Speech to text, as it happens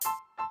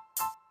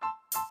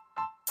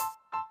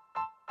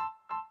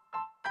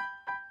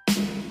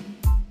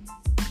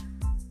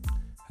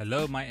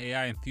Hello, my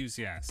AI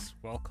enthusiasts.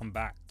 Welcome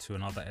back to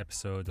another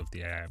episode of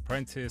the AI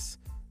Apprentice.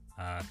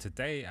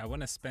 Today, I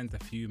want to spend a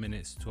few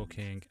minutes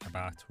talking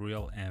about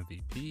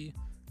RealNVP. We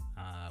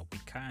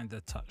kind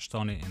of touched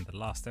on it in the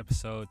last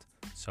episode,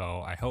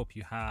 so I hope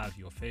you have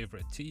your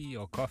favorite tea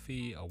or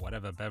coffee or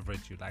whatever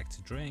beverage you like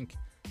to drink,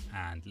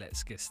 and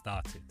let's get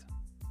started.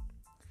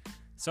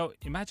 So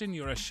imagine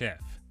you're a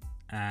chef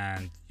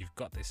and you've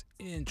got this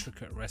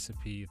intricate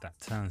recipe that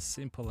turns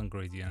simple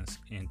ingredients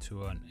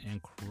into an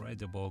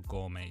incredible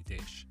gourmet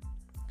dish.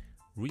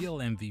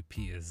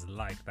 RealNVP is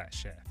like that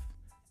chef.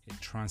 It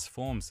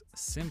transforms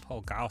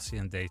simple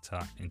Gaussian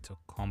data into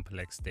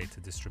complex data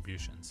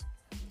distributions.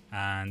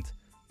 And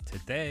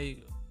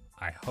today,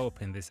 I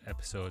hope in this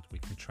episode we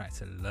can try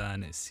to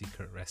learn its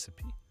secret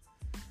recipe.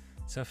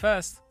 So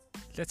first,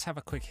 let's have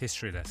a quick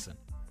history lesson.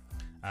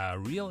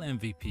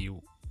 RealNVP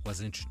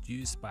was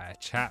introduced by a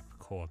chap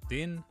called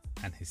Din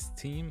and his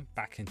team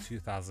back in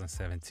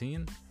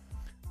 2017.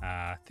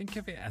 Think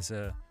of it as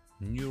a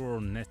neural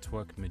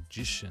network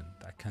magician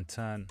that can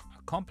turn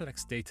a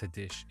complex data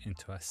dish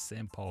into a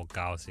simple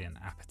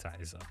Gaussian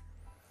appetizer.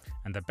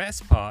 And the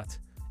best part,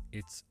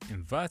 it's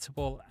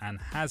invertible and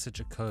has a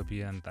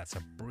Jacobian that's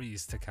a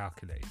breeze to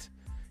calculate.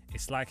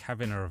 It's like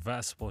having a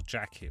reversible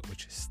jacket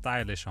which is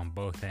stylish on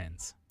both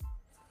ends.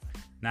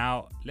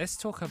 Now, let's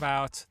talk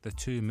about the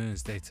two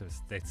moons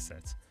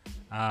dataset.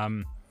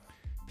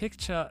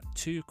 Picture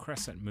two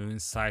crescent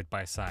moons side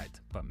by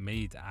side, but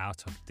made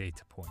out of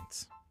data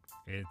points.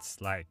 It's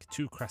like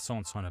two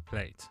croissants on a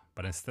plate,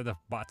 but instead of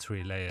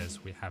buttery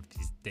layers, we have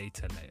these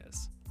data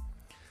layers.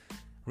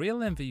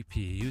 RealNVP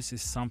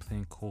uses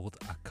something called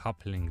a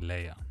coupling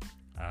layer.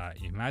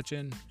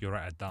 Imagine you're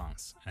at a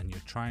dance and you're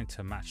trying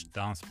to match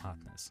dance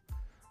partners.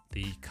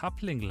 The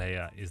coupling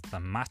layer is the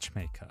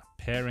matchmaker,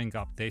 pairing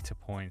up data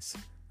points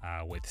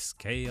with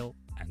scale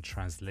and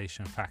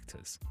translation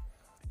factors.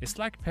 It's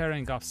like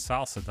pairing up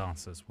salsa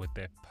dancers with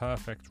their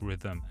perfect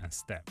rhythm and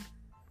step.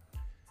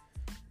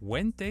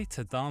 When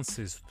data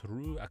dances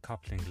through a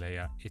coupling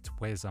layer, it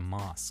wears a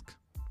mask.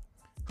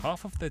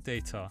 Half of the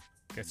data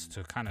gets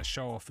to kind of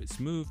show off its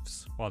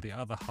moves, while the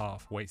other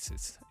half waits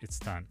its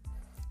turn.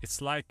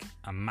 It's like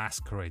a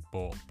masquerade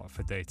ball, but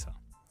for data.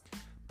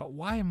 But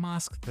why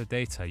mask the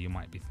data, you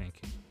might be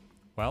thinking?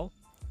 Well,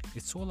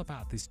 it's all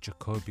about this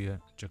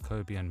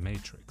Jacobian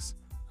matrix.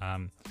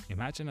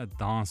 Imagine a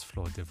dance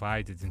floor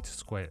divided into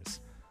squares.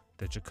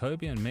 The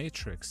Jacobian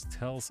matrix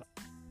tells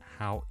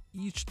how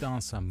each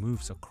dancer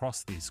moves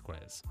across these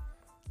squares.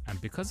 And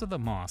because of the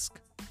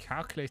mask,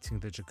 calculating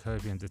the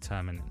Jacobian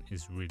determinant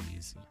is really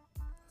easy.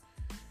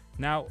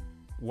 Now,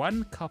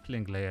 one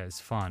coupling layer is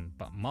fun,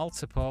 but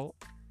multiple,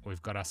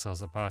 we've got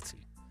ourselves a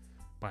party.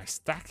 By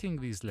stacking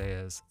these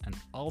layers and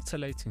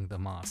alternating the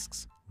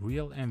masks,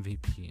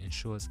 RealNVP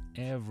ensures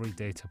every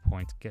data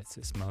point gets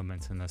its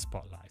moment in the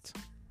spotlight.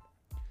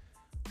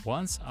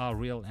 Once our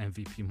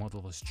RealNVP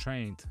model is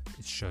trained,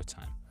 it's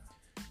showtime.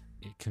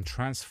 It can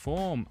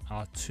transform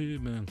our two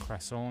moon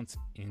croissant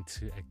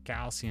into a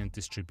Gaussian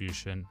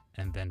distribution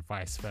and then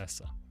vice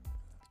versa.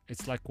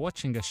 It's like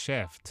watching a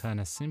chef turn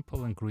a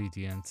simple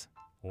ingredient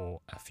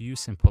or a few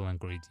simple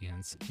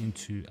ingredients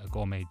into a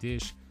gourmet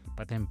dish,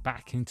 but then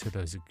back into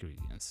those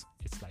ingredients.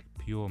 It's like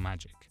pure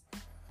magic.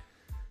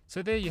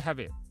 So there you have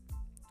it.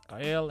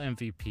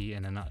 RealNVP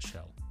in a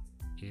nutshell.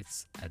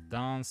 It's a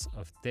dance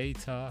of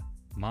data,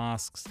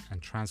 masks,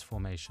 and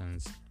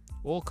transformations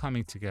all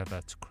coming together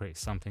to create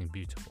something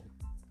beautiful.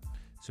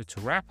 So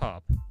to wrap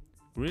up,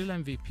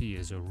 RealNVP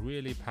is a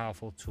really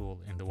powerful tool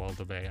in the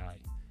world of AI.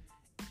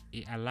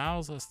 It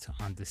allows us to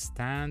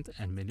understand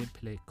and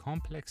manipulate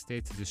complex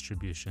data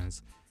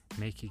distributions,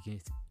 making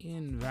it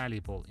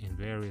invaluable in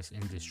various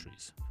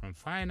industries. From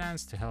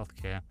finance to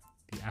healthcare,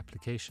 the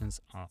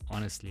applications are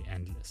honestly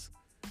endless.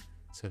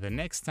 So the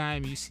next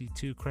time you see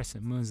two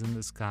crescent moons in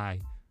the sky,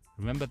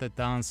 remember the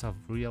dance of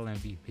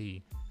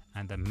RealNVP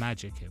and the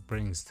magic it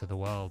brings to the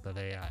world of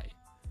AI.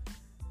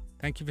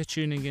 Thank you for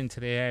tuning in to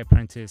the AI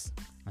Apprentice.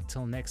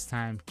 Until next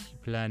time,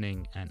 keep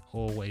learning and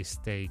always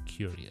stay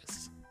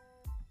curious.